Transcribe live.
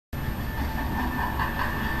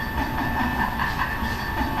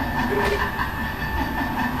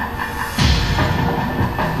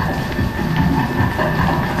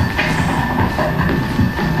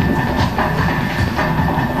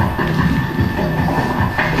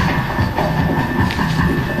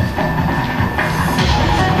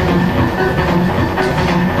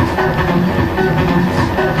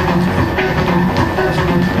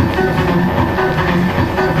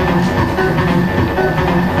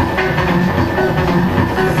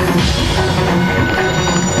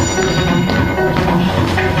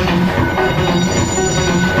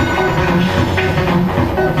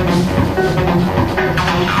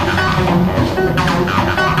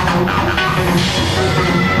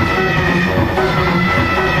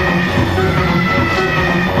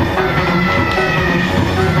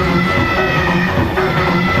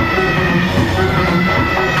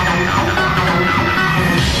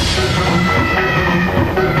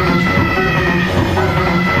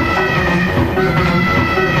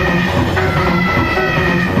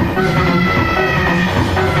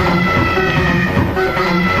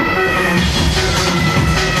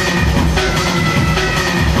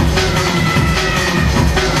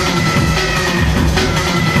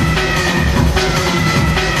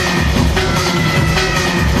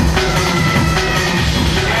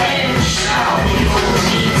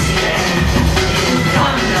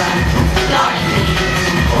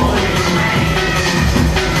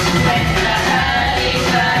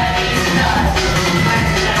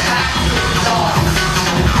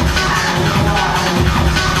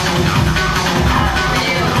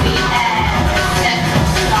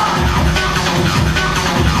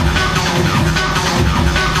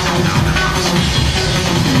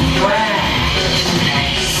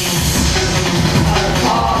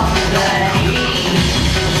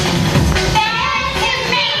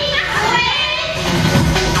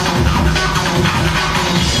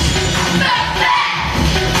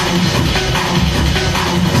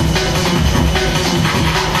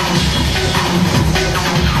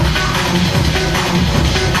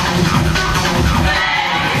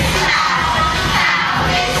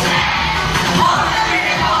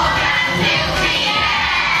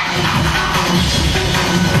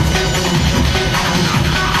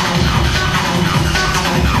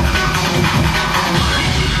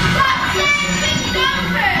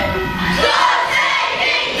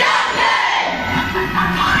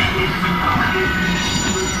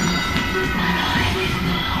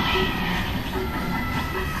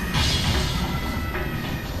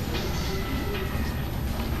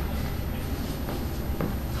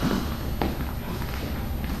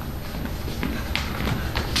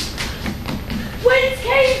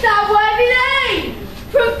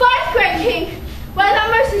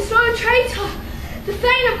The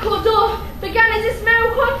Thane of Cawdor began a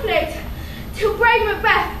dismal conflict till brave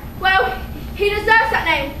Macbeth, well, he deserves that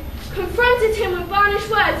name, confronted him with varnished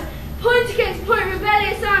words, point against point,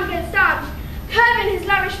 rebellious arm against arm, curbing his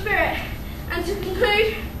lavish spirit, and to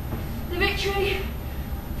conclude, the victory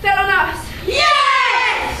fell on us.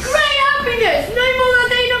 Yes! Great happiness! No more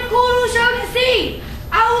the Thane of Cawdor shall concede.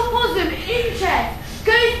 Our bosom, interest,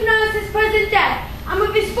 goes pronounced his present death, and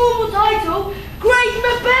with his formal title, Great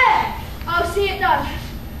Macbeth. I'll see it done.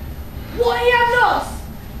 What he hath lost,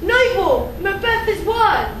 noble Macbeth is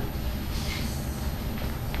won.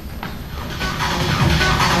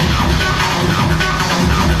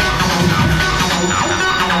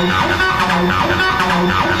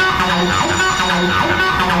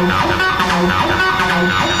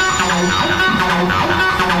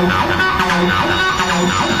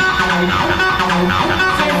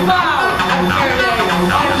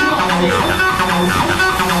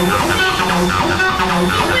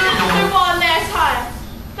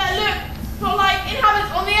 That look not like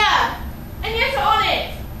inhabitants on the earth, and yet are on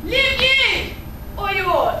it. Live you, or you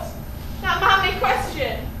ought? That manly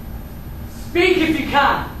question. Speak if you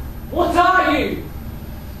can. What are you?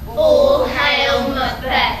 All hail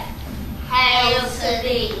Macbeth, hail to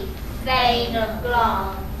thee, Thane of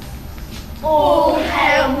Glance. All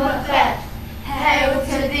hail Macbeth, hail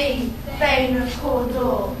to thee, Thane of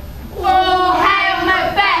Cawdor. All hail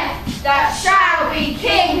Macbeth, that shall be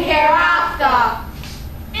king hereafter.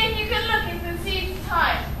 If you can look into the seeds of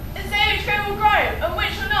time, and say which way will grow, and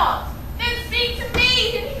which will not, then speak to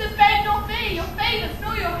me, who neither beg nor fear your favours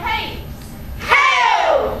nor your hates.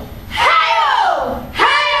 Hail! Hail!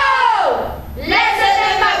 Hail! Lesser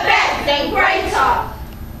than Macbeth, then greater.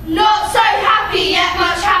 Not so happy, yet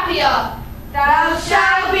much happier. Thou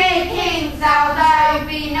shalt be a king, thou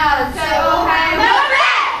be none. So all hail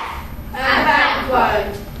Macbeth! And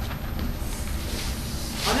banquo.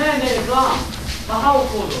 I know a name of Glance, the whole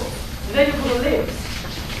Cawdor. The name of Cawdor lives.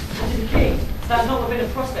 And to the king, That's not within a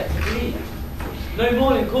prospect of me. No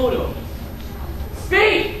more than Cawdor.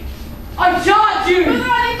 Speak! I charge you! Who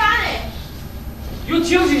are they banished? Your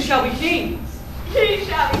children shall be kings. Who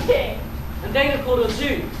shall be king? And they of Cawdor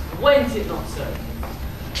too. Went it not so?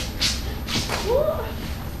 What?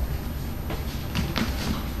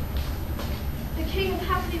 The king had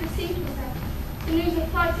happily received himself. The news of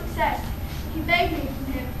flight success. He begged me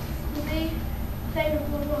from him to be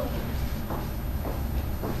favourable reward.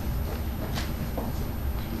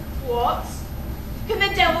 What? Can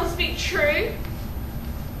the devil speak true?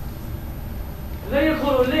 And Lady of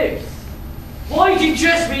Cawdor lives. Why did you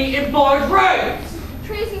dress me in borrowed robes?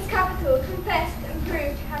 Treason's capital confessed and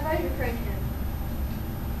proved to have overthrown him.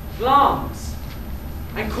 Glamis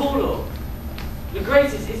and Cawdor, the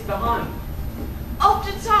greatest is behind.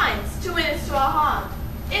 Oftentimes, to win us to our harm,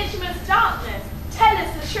 instruments of darkness, tell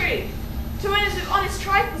us the truth. To win us with honest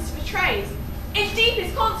trifles to betrays, in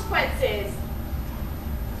deepest consequences.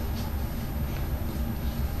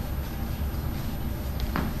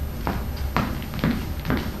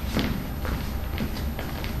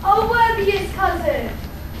 O worthiest cousin,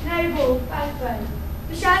 noble backbone,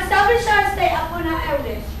 we shall establish our estate upon our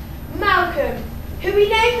eldest, Malcolm, who we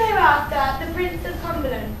name hereafter the Prince of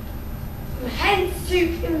Cumberland, from hence to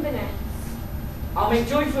Inverness. I'll make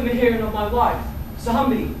joy from the hearing of my wife, so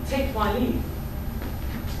humbly take my leave.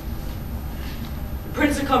 The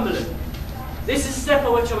Prince of Cumberland, this is a step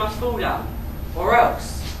on which I must fall down, or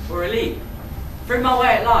else, for a leap. Through my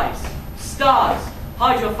way it lies. Stars,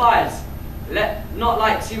 hide your fires. Let not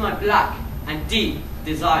light see my black and deep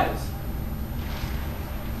desires.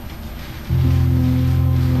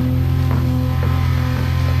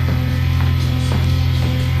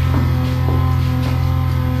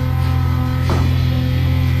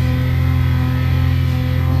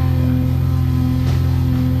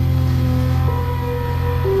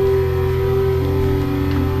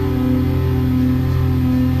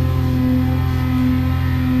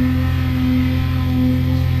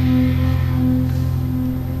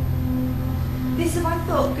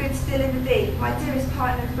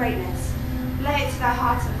 Greatness, lay it to thy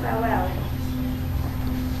heart and farewell.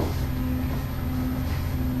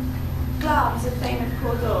 Glamis of fame of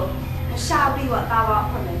Cawdor, and shall be what thou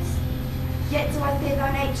art promised. Yet do I fear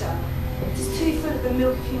thy nature, it is too full of the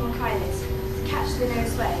milk of human kindness to catch the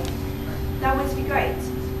nearest way. Thou wouldst be great,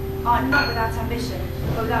 art not without ambition,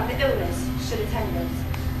 but without the illness should attend it.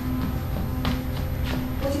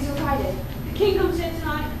 What is your tidings? The king comes here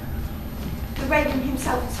tonight. The raven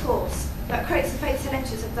himself is hoarse, that croaks the fatal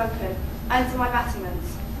entrance of Duncan, under my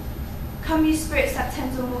battlements. Come, you spirits that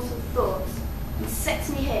tend to mortal thoughts, and set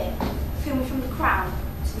me here, fill me from the crown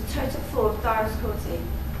to the total floor of Dyrus Courty.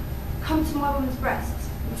 Come to my woman's breasts,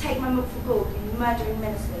 and take my milk for gold in murdering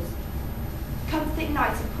ministers. Come, thick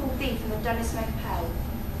night, and pull thee from the dunnest smoke of hell,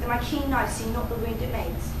 that my keen knife see not the wound it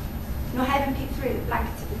makes, nor heaven peep through the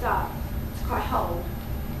blanket of the dark, to cry, hold.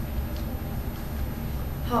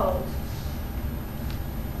 Hold.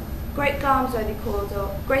 Great Glamis, O thee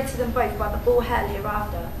Cawdor, greater than both by the all hell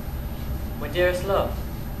hereafter. My dearest love,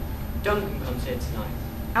 Duncan comes here tonight.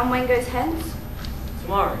 And when goes hence?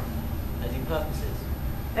 Tomorrow, as he purposes.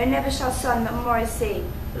 O never shall sun that morrow see,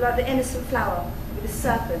 but like the innocent flower, with a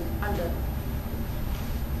serpent under.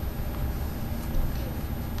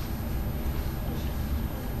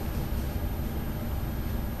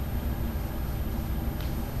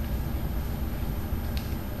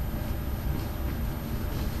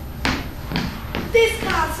 This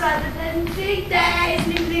can't serve the tendency. There is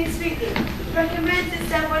nibbling sweetly. Recommends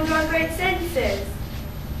itself under our great senses.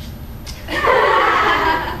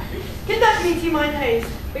 Conduct me to mine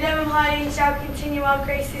host. We never highly shall continue our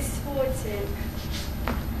graces towards him.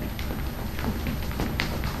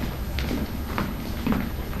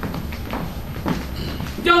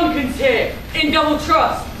 Duncan's here, in double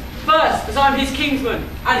trust. First, as I'm his kingsman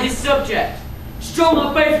and his subject. Strong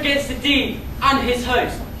are both against the deed and his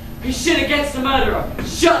host. Who should against the murderer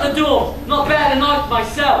shut the door, not bear the knife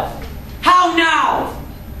myself. How now?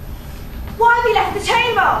 Why have you left the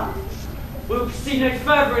chamber? We'll proceed no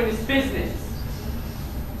further in this business.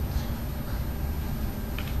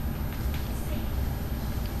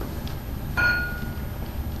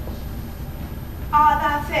 Art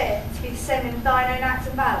thou fear to be descending of thine own acts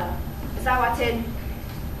of valour, as thou art in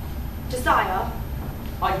desire?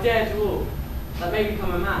 I dare to all that may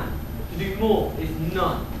become a man. To do more is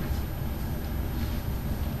none.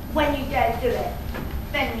 When you dare do it,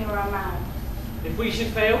 then you are a man. If we should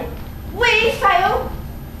fail, We fail?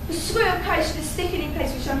 The screw of courage should stick in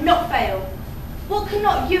place, we shall not fail. What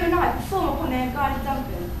cannot you and I perform upon the unguided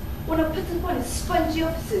Duncan, when I put upon his spongy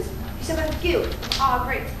officers who shall have guilt of our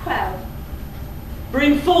great quell?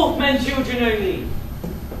 Bring forth men, children only.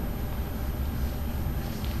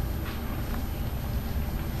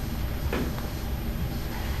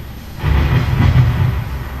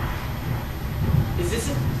 Is this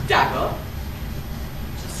a dagger?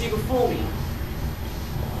 I see before me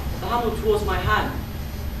the handle towards my hand.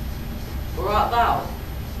 Or art thou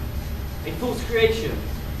a false creation,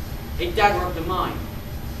 a dagger of the mind,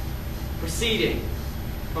 proceeding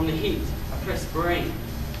from the heat oppressed brain?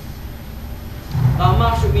 Thou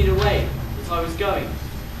marshalled me the way that I was going,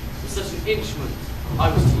 with such an instrument I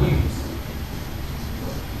was to use.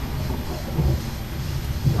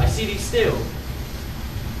 I see thee still,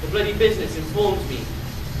 the bloody business informs me,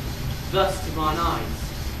 thus to mine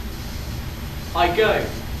eyes. I go,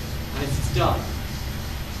 and it is done.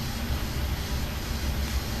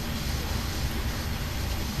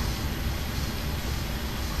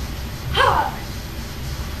 Hark!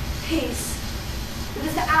 Peace. It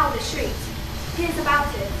was the owl that shrieked. He is about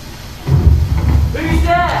it. Who's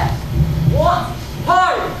there? What?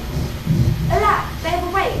 Ho! Alack, they have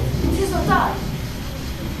awaked. 'Tis not done.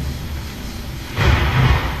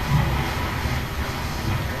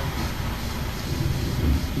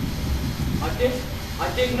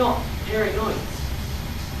 I did not hear a noise.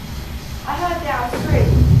 I heard the owl scream.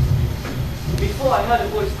 Before I heard a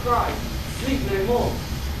voice cry, sleep no more.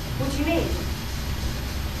 What do you mean?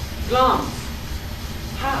 Glance,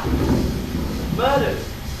 how, murdered,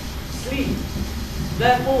 sleep.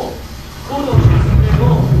 Therefore, Cornwall shall see no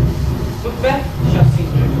more. Macbeth shall see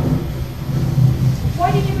no more. Why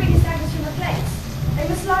did you bring his daggers from the place? They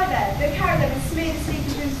must lie there. Go carry them and smear the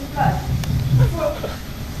sleeping rooms with blood.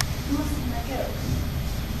 Must in their guilt.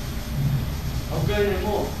 I'll go no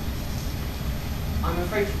more. I'm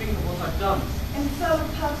afraid to think of what I've done. In further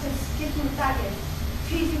purpose, give them the daggers.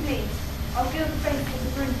 Please you bleed. I'll gild the faces of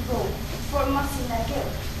the bruised bull, for it must in their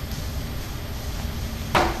guilt.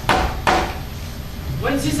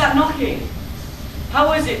 Whence is that knocking?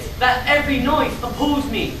 How is it that every noise appalls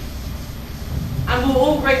me? And will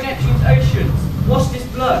all great Neptune's oceans wash this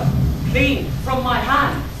blood clean from my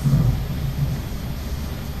hands?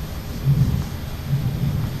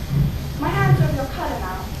 My hands are of your colour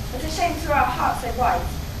now, but a shame through our hearts so white.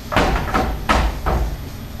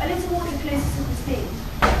 A little water cleanses the steam.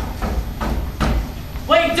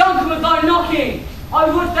 Wait, Duncan, with thy knocking! I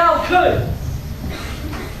would thou could!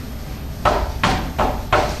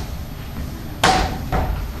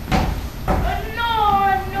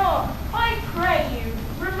 No, I pray you,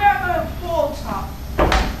 remember Porter.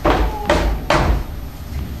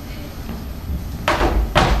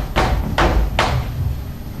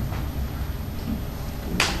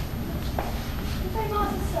 Is they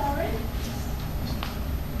Martin sorry?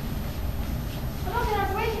 I'm not going to have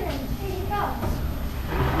to wait for him. Here he comes.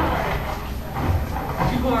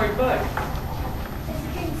 You borrowed both? Is the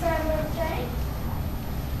king sorry of the day?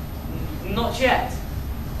 Not yet.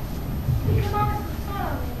 He commanded to smile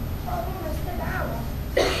on me, but I've almost spent the hour.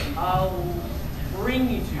 I'll bring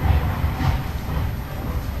you to me.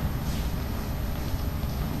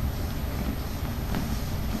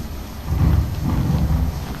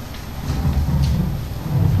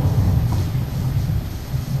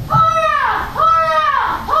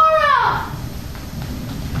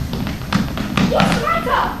 What's the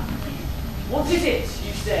matter? What is it,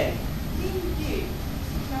 you say? You,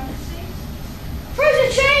 Majesty. Prison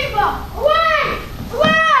chamber! Away!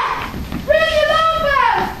 Away! Ring the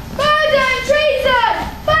longbow! Murder and treason!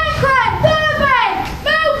 Banquet! Burbank!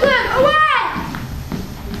 Malcolm! Away!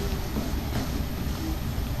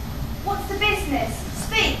 What's the business?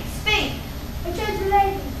 Speak, speak. A gentle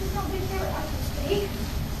lady does not give you I can speak.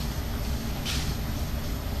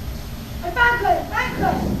 A banquet!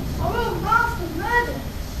 Banquet! Our own master's murdered.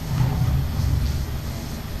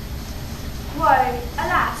 Woe,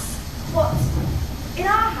 alas, what? In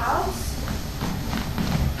our house?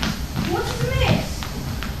 What is amiss?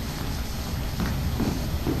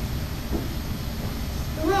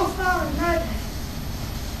 The royal father murdered.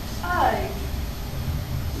 Oh.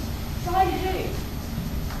 By who?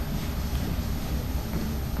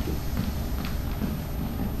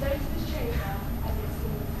 Those in the chamber, as it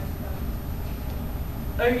seems has done.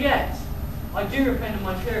 Oh yet, I do repent of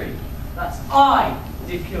my fury. That's I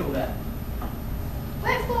did kill them.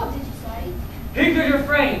 Wherefore did you say? Who could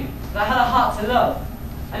refrain that had a heart to love,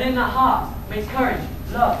 and in that heart made courage,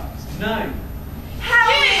 love, known? How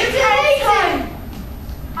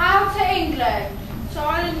How Out to England,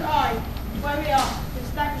 silent eye, where we are, with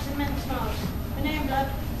staggers and men's smiles, the near blood,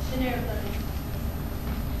 the near blood.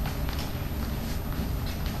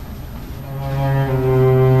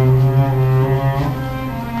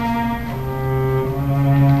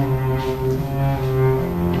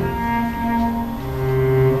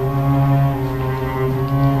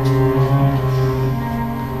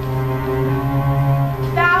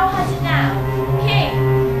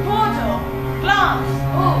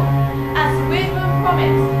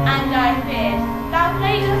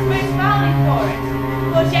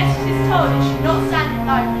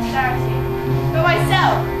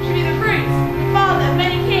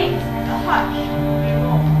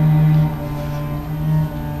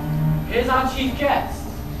 Here's our chief guest.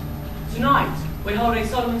 Tonight, we hold a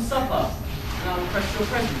solemn supper, and I request your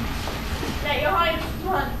presence. Let your highness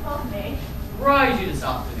command upon me. Ride you this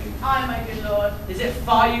afternoon. Aye, my good lord. Is it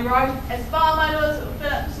far you ride? As far, my lord, as it will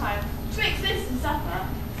fill up the time. Twixt this and supper.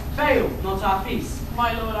 Fail not our feast.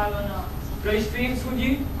 My lord, I will not. Goes fiends with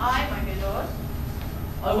you? Aye, my good lord.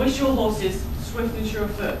 I wish your horses swift and sure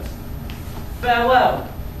of foot.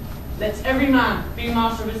 Farewell. Let every man be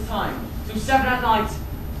master of his time. Till 7 at night,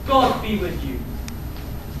 God be with you.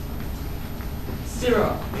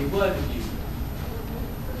 Sirrah, a word with you.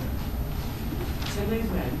 Send these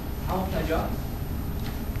men, our pleasure.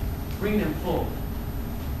 Bring them forth.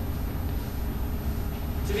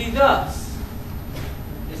 To be thus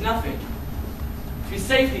is nothing. To be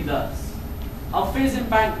safely thus, our fears and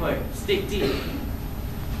banquet stick deep.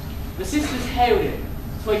 The sisters hailed it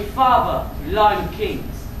to a father line of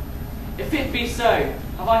kings. If it be so,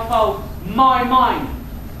 have I filed my mind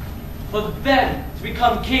for them to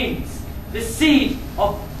become kings, the seed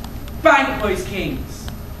of Banquo's kings.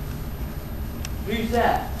 Who's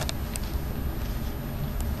there?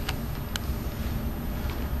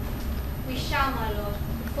 We shall, my lord,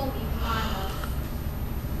 perform you command us.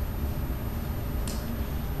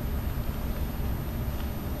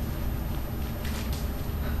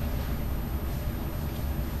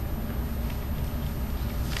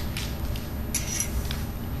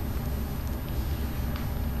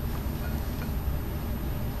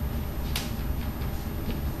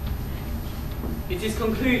 It is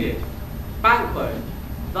concluded. Banquo,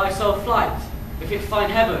 thy soul flight, if it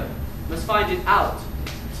find heaven, must find it out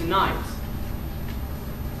tonight.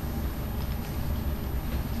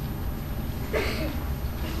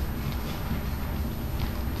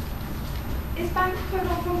 Is Banquo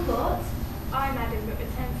gone from court? Aye, madam, but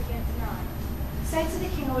returns again tonight. Say to the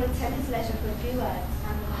king I will attend his leisure for a few words.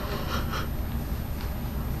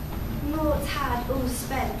 Naught had all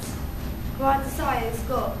spent, who our desires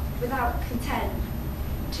got without content.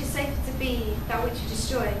 'Tis safer to be that which you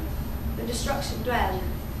destroy, than destruction dwell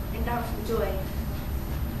in doubtful joy.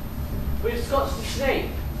 We have scotched the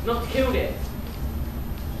snake, not killed it.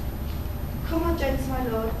 Come on, gents, my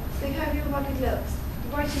lord, think over your rugged looks,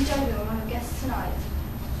 the right and jovial among our guests tonight.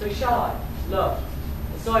 So shall I, love,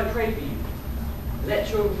 and so I pray for you. Let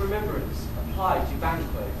your remembrance apply to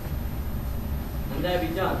Banquo, and there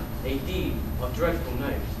be done a deed of dreadful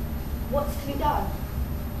note. What's to be done?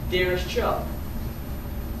 Dearest Chuck,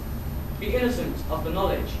 be innocent of the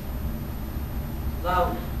knowledge.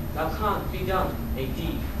 Thou can't be done a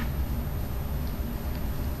deed.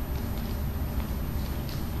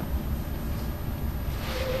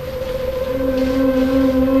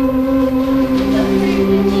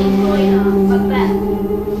 MacBeth.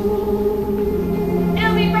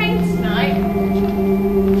 It'll be rain tonight.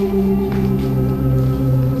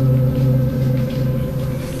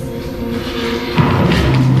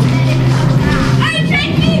 Oh,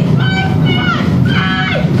 take me!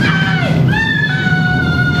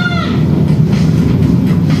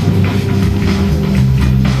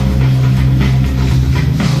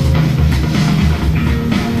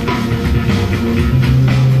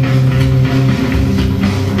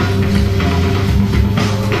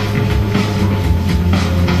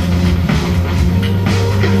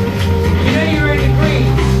 You know you're in the green.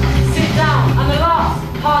 Sit down, and the last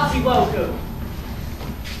hearty welcome.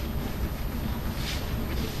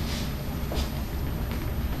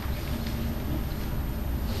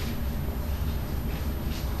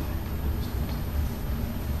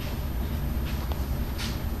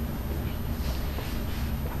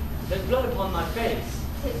 There's blood upon thy face.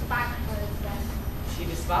 'Tis Banquo's death. Is he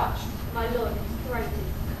dispatched? My lord, his throat is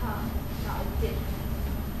cut, that I did.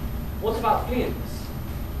 What about Fleance?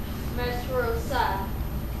 Most royal sir,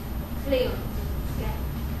 Fleance is escaped.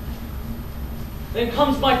 Then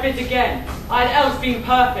comes my fit again. I had else been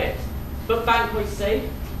perfect, but Banquo's safe.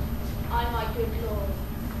 I, my good lord,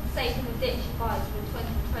 safe in the ditch abides with 20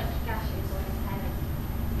 French gashes on his head.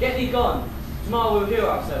 Get thee gone. Tomorrow we'll hear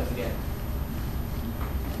ourselves again.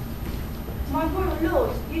 My royal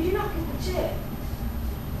lord, you do not give the cheer.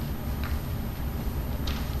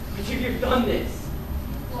 Could you have done this?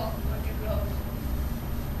 What, my good lord?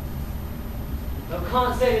 Thou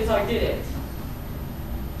can't say that I did it.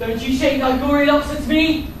 Don't you shake thy gory locks at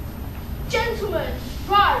me? Gentlemen,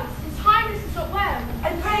 rise. His highness is not well.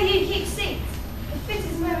 I pray you keep seat. The fit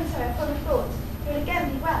is momentary upon the thought, it will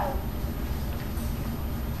again be well.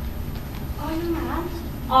 Are you a man?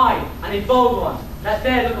 I, and a bold one, that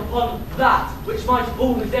dare look upon that which might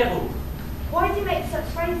appall the devil. Why do you make such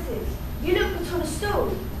phrases? You look but on a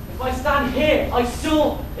stool. If I stand here, I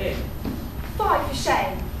saw it. Fie for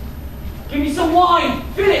shame. Give me some wine!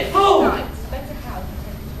 Fill it full! Right, better how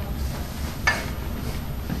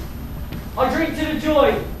I drink to the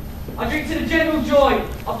joy. I drink to the general joy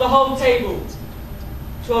of the whole table.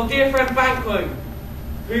 To our dear friend Banquo,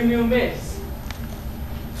 whom you'll miss,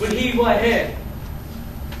 when he were here.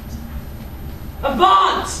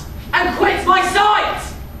 Advance! And quit my sight!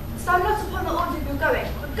 Stand not upon the order of your going,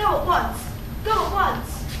 but go at once. Go at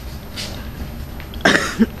once.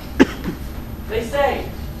 They say,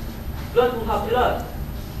 blood will have blood.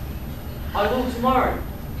 I will tomorrow,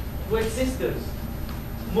 wed sisters,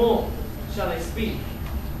 more shall they speak.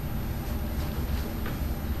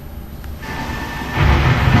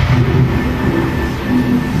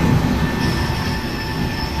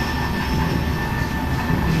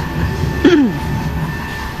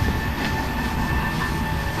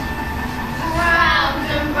 Round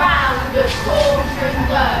and round the cauldron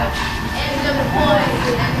goes, in the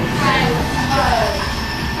poison and trails goes.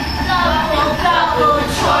 Double, double,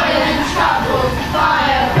 toil and trouble,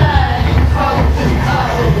 fire burning, cold and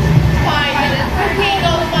cold. Finding the king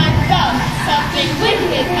of my thumb, something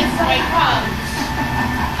wicked as way comes.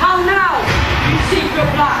 How now, you secret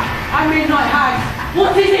black and midnight hags?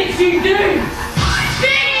 What is it you do?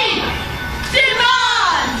 Speak!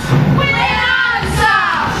 Demand! With an answer!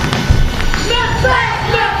 Macbeth!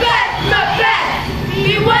 Macbeth! Macbeth!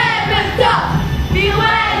 Beware Macduff!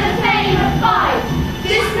 Beware the pain of fight!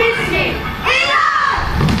 Dismiss me! Enough!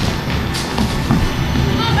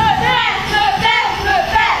 Macbeth! Macbeth!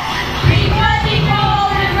 Macbeth! Be bloody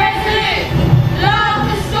bold and resolute! Laugh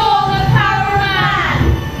the storm of power of man!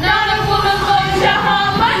 None of woman going to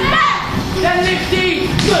harm Macbeth! Then lift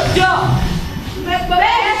thee, Macduff!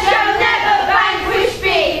 Macbeth shall never vanquish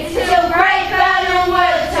be, till great Burnham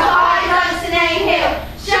Wood to high Dunsinane Hill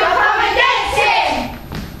shall come against him!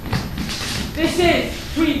 This is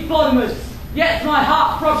sweet bottomers, yet my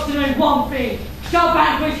heart throbs to know one thing. Shall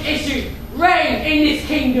vanquish issue, reign in this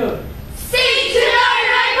kingdom. Seek to know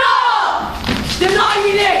no more! Deny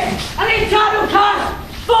me this, an eternal curse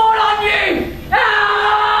fall on you! Ah!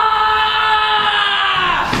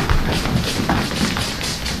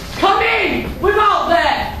 Come in, without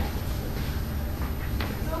there!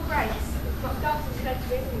 Your Grace, Macduff has fled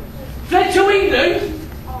to England. Fled to England?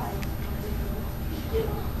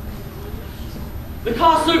 The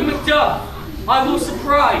castle of Macduff I will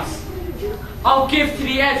surprise. I'll give to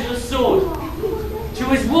the edge of the sword, to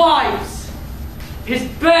his wives, his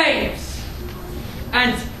babes,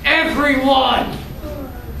 and everyone.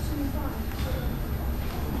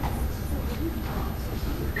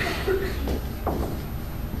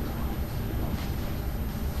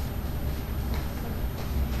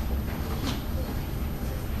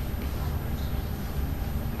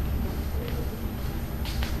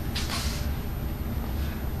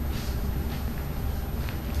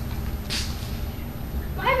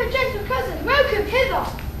 I have a gentle cousin, welcome hither.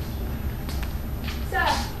 Sir,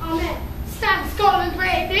 amen. Stand Scotland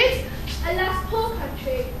raided. Alas, poor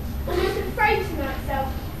country, almost afraid to know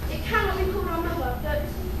itself. It cannot be called our mother, but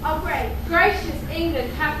our great. Gracious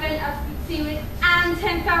England have lent us good seamen and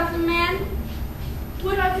 10,000 men.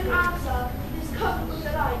 Would I did answer this covered with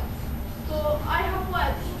delight, for I have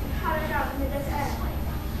words to be carried out amid this air.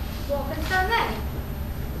 What concern then?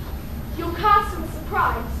 Your castle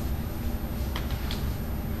surprised.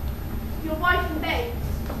 Your wife and babes,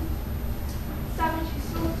 savagely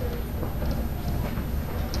slaughtered.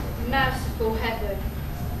 Merciful heaven.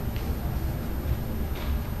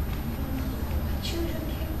 Children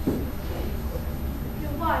killed.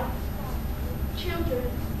 Your wife,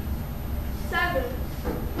 children, servants,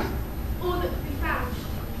 all that could be found.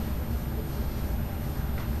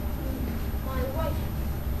 My wife,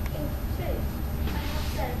 in two, I have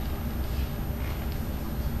said.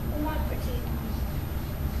 All my pretty.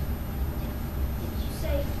 Did you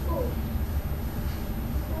say all?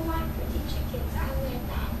 All my pretty chickens and their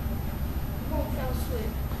dad. One fell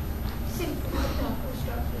swoop. Simple Macduff will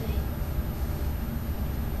struck me.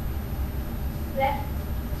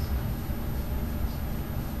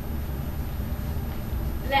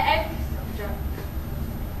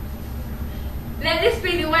 Let this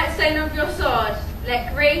be the whetstone of your sword.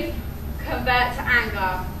 Let grief convert to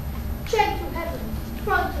anger. Gentle heaven,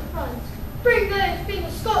 front to front. Bring those being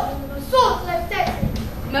of Scotland and the swords left sexes.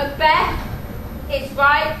 Macbeth is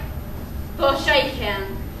ripe for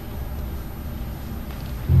shaking.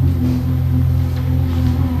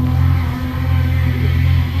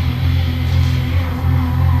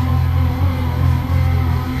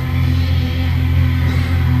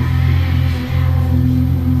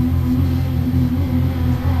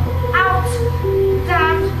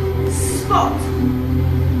 Spot.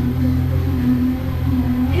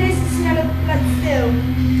 Here's the smell of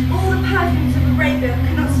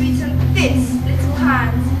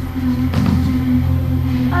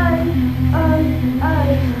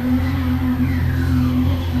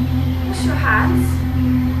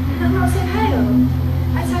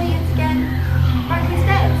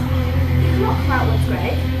outwards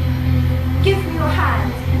grave. Give me your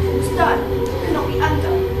hand. What was done cannot be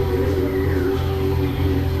undone.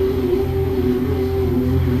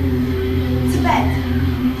 To bed.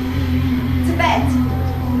 To bed.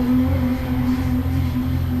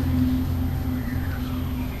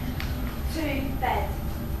 To bed.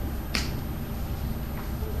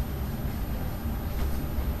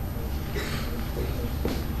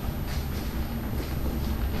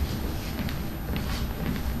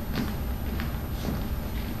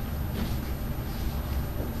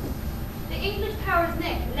 The English power is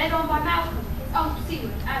Nick, led on by Malcolm, his Uncle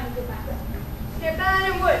Seward, and the good man. They're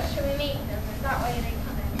burning wood, shall we meet them? And that way they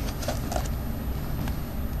come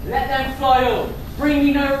in. Let them fly all. Bring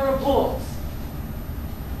me no reports.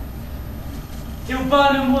 Till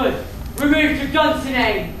Burnham Wood, remove to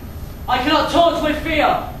Dunsinane. I cannot torch with fear.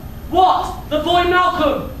 What? The boy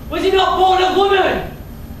Malcolm? Was he not born of woman?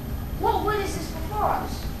 What wood is this before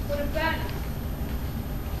us? Wood of Burnham.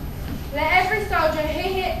 Let every soldier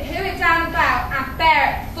hew it down about and bear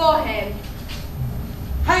it before him.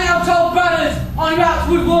 Hang out old banners on your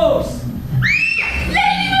outward walls.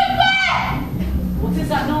 Lady MacBeth! What is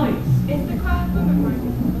that noise? It's the cry of woman,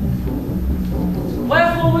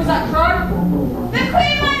 Wherefore was that cry? The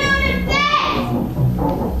Queen my Lord is dead!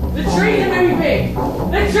 The trees are moving!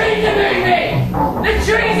 The trees are moving! The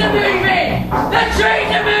trees are moving! The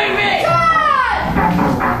trees are moving!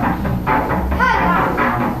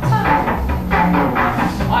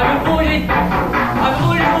 I've avoided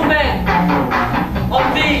all men. On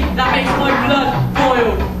thee that makes my blood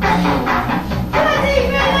boil. Bloody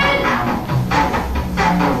villain!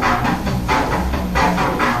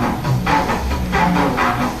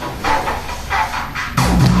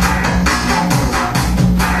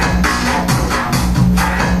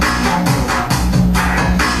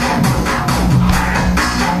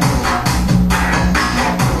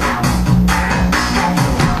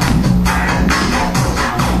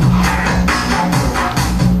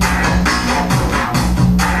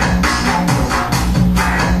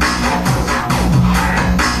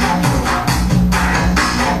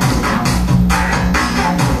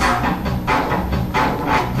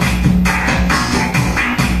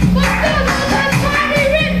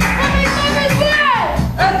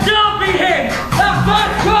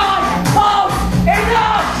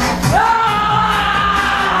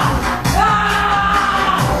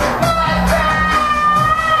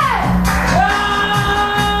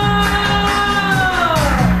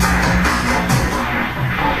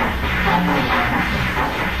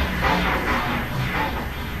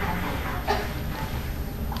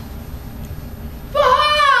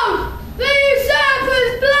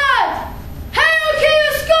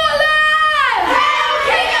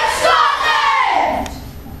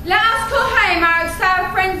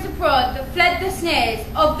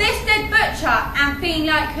 Of this dead butcher and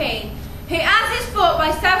fiend-like queen, who as is fought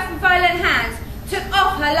by self-violent hands, took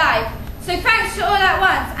off her life. So thanks to all at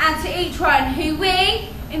once, and to each one who we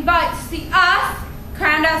invite to see us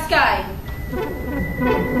crowned our sky.